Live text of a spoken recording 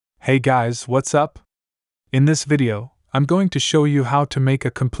Hey guys, what's up? In this video, I'm going to show you how to make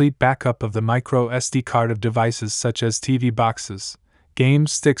a complete backup of the micro SD card of devices such as TV boxes, game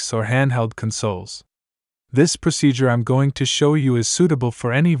sticks or handheld consoles. This procedure I'm going to show you is suitable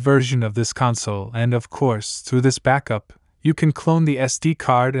for any version of this console, and of course, through this backup, you can clone the SD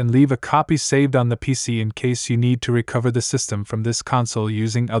card and leave a copy saved on the PC in case you need to recover the system from this console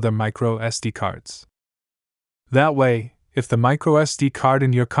using other micro SD cards. That way, if the micro SD card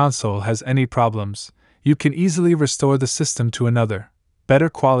in your console has any problems, you can easily restore the system to another, better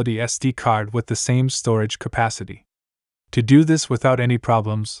quality SD card with the same storage capacity. To do this without any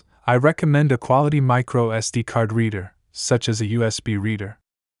problems, I recommend a quality micro SD card reader, such as a USB reader.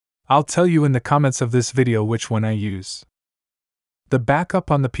 I'll tell you in the comments of this video which one I use. The backup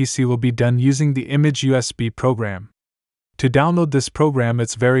on the PC will be done using the ImageUSB program. To download this program,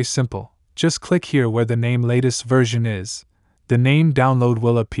 it's very simple. Just click here where the name latest version is. The name download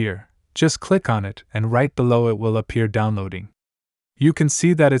will appear. Just click on it, and right below it will appear downloading. You can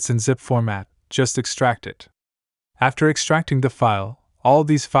see that it's in zip format. Just extract it. After extracting the file, all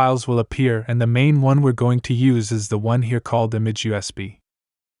these files will appear, and the main one we're going to use is the one here called ImageUSB.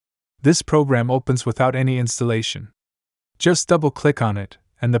 This program opens without any installation. Just double-click on it,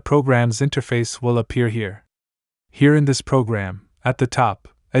 and the program's interface will appear here. Here in this program, at the top,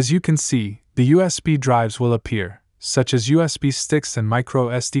 as you can see, the USB drives will appear, such as USB sticks and micro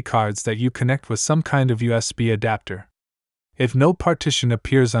SD cards that you connect with some kind of USB adapter. If no partition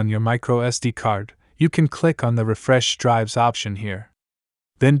appears on your micro SD card, you can click on the Refresh Drives option here.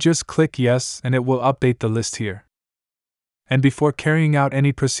 Then just click Yes and it will update the list here. And before carrying out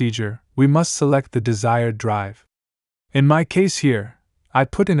any procedure, we must select the desired drive. In my case here, I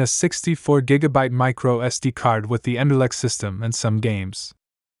put in a 64GB micro SD card with the EmuELEC system and some games.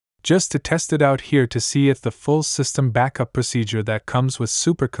 Just to test it out here to see if the full system backup procedure that comes with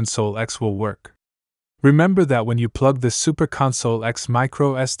Super Console X will work. Remember that when you plug the Super Console X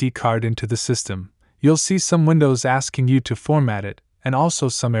micro SD card into the system, you'll see some windows asking you to format it, and also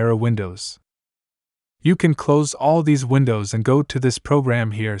some error windows. You can close all these windows and go to this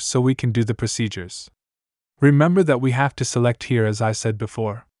program here so we can do the procedures. Remember that we have to select here as I said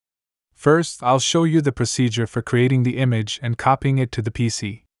before. First, I'll show you the procedure for creating the image and copying it to the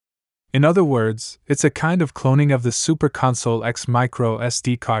PC. In other words, it's a kind of cloning of the Super Console X micro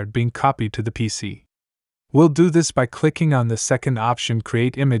SD card being copied to the PC. We'll do this by clicking on the second option,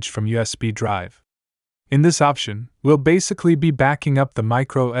 Create Image from USB Drive. In this option, we'll basically be backing up the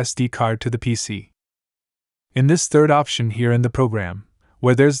micro SD card to the PC. In this third option here in the program,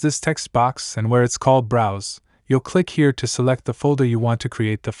 where there's this text box and where it's called Browse, you'll click here to select the folder you want to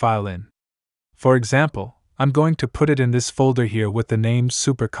create the file in. For example, I'm going to put it in this folder here with the name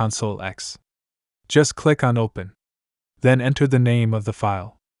Super Console X. Just click on Open. Then enter the name of the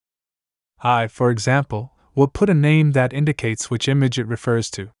file. I, for example, will put a name that indicates which image it refers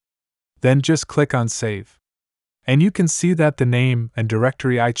to. Then just click on Save. And you can see that the name and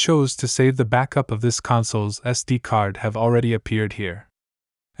directory I chose to save the backup of this console's SD card have already appeared here.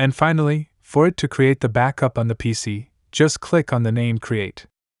 And finally, for it to create the backup on the PC, just click on the name Create.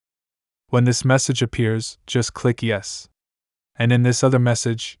 When this message appears, just click Yes. And in this other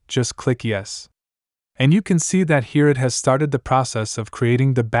message, just click Yes. And you can see that here it has started the process of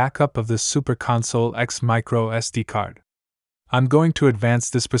creating the backup of the Super Console X micro SD card. I'm going to advance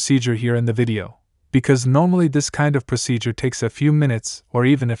this procedure here in the video, because normally this kind of procedure takes a few minutes or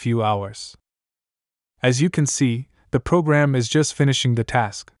even a few hours. As you can see, the program is just finishing the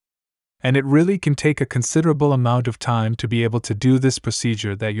task. And it really can take a considerable amount of time to be able to do this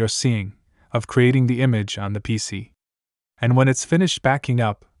procedure that you're seeing, of creating the image on the PC. And when it's finished backing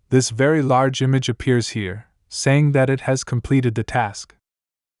up, this very large image appears here, saying that it has completed the task.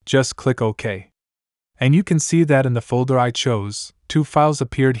 Just click OK. And you can see that in the folder I chose, 2 files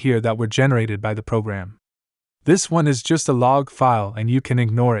appeared here that were generated by the program. This one is just a log file and you can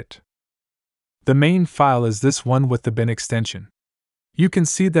ignore it. The main file is this one with the bin extension. You can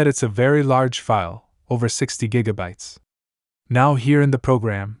see that it's a very large file, over 60 gigabytes. Now here in the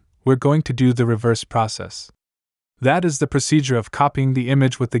program, we're going to do the reverse process. That is the procedure of copying the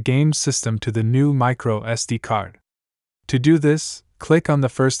image with the game system to the new micro SD card. To do this, click on the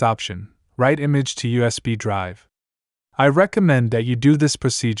first option, Write Image to USB Drive. I recommend that you do this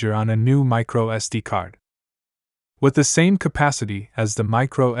procedure on a new micro SD card with the same capacity as the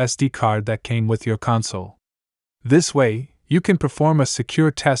micro SD card that came with your console. This way, you can perform a secure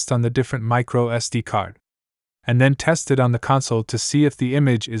test on the different micro SD card, and then test it on the console to see if the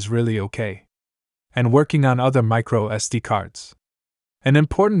image is really okay, and working on other micro SD cards. An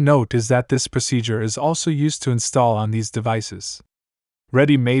important note is that this procedure is also used to install on these devices.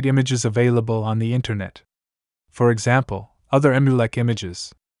 ready-made images available on the internet. For example, other EmuELEC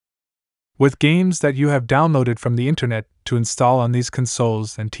images. With games that you have downloaded from the internet to install on these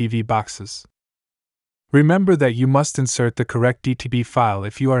consoles and TV boxes. Remember that you must insert the correct DTB file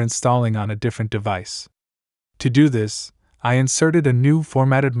if you are installing on a different device. To do this, I inserted a new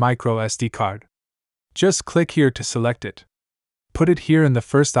formatted micro SD card. Just click here to select it. Put it here in the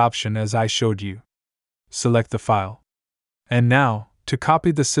first option as I showed you. Select the file. And now, to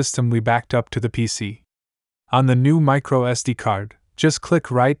copy the system we backed up to the PC. On the new micro SD card, just click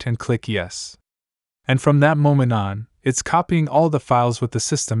right and click yes. And from that moment on, it's copying all the files with the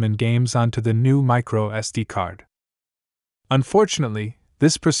system and games onto the new micro SD card. Unfortunately,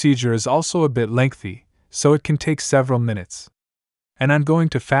 this procedure is also a bit lengthy, so it can take several minutes. And I'm going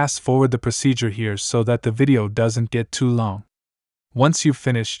to fast forward the procedure here so that the video doesn't get too long. Once you've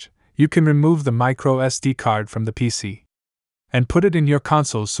finished, you can remove the micro SD card from the PC and put it in your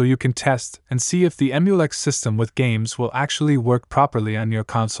console so you can test and see if the EmuELEC system with games will actually work properly on your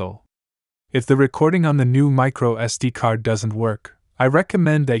console. If the recording on the new micro SD card doesn't work, I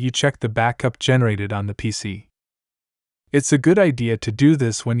recommend that you check the backup generated on the PC. It's a good idea to do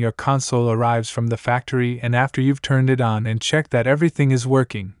this when your console arrives from the factory, and after you've turned it on and checked that everything is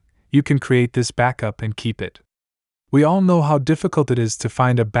working, you can create this backup and keep it. We all know how difficult it is to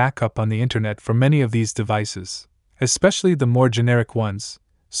find a backup on the internet for many of these devices, especially the more generic ones,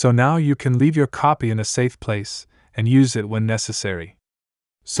 so now you can leave your copy in a safe place and use it when necessary.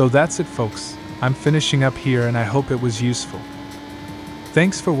 So that's it, folks. I'm finishing up here and I hope it was useful.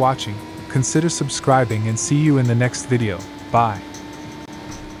 Thanks for watching, consider subscribing and see you in the next video. Bye.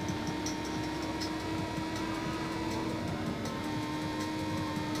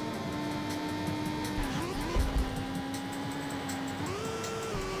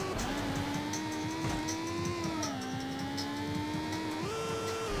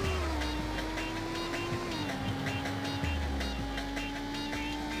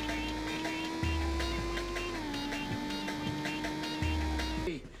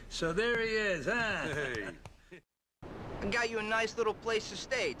 So there he is, huh? Hey. I got you a nice little place to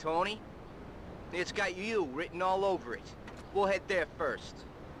stay, Tony. It's got you written all over it. We'll head there first.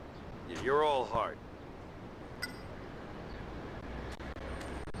 Yeah, you're all heart.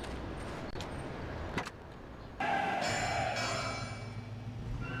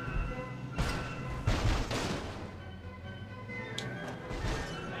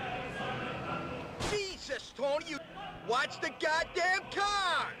 Jesus, Tony, you watch the goddamn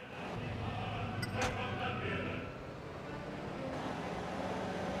car!